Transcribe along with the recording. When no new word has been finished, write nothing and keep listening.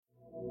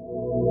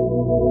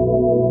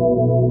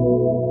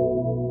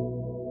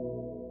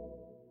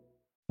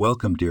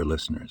Welcome, dear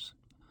listeners.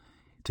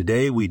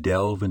 Today we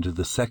delve into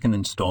the second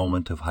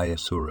installment of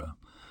Hayasura,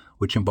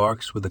 which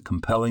embarks with a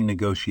compelling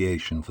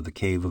negotiation for the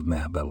cave of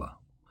Mahbela.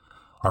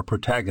 Our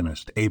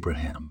protagonist,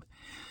 Abraham,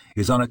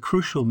 is on a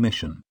crucial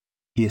mission.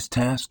 He is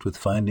tasked with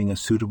finding a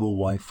suitable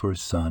wife for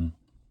his son,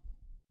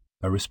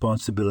 a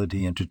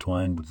responsibility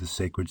intertwined with the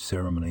sacred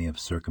ceremony of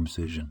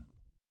circumcision.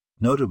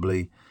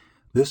 Notably,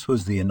 this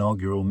was the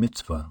inaugural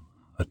mitzvah,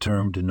 a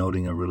term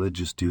denoting a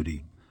religious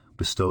duty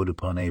bestowed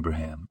upon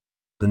Abraham.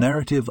 The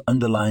narrative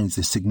underlines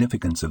the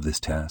significance of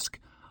this task,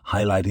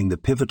 highlighting the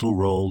pivotal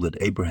role that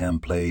Abraham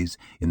plays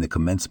in the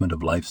commencement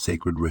of life's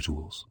sacred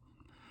rituals.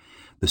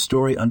 The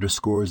story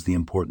underscores the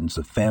importance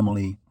of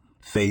family,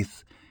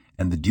 faith,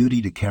 and the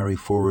duty to carry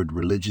forward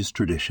religious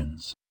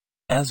traditions.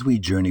 As we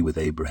journey with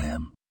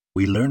Abraham,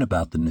 we learn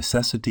about the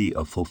necessity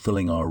of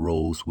fulfilling our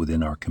roles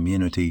within our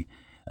community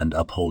and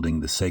upholding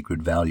the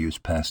sacred values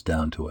passed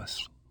down to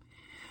us.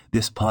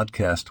 This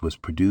podcast was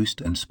produced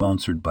and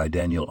sponsored by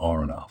Daniel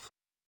Aronoff.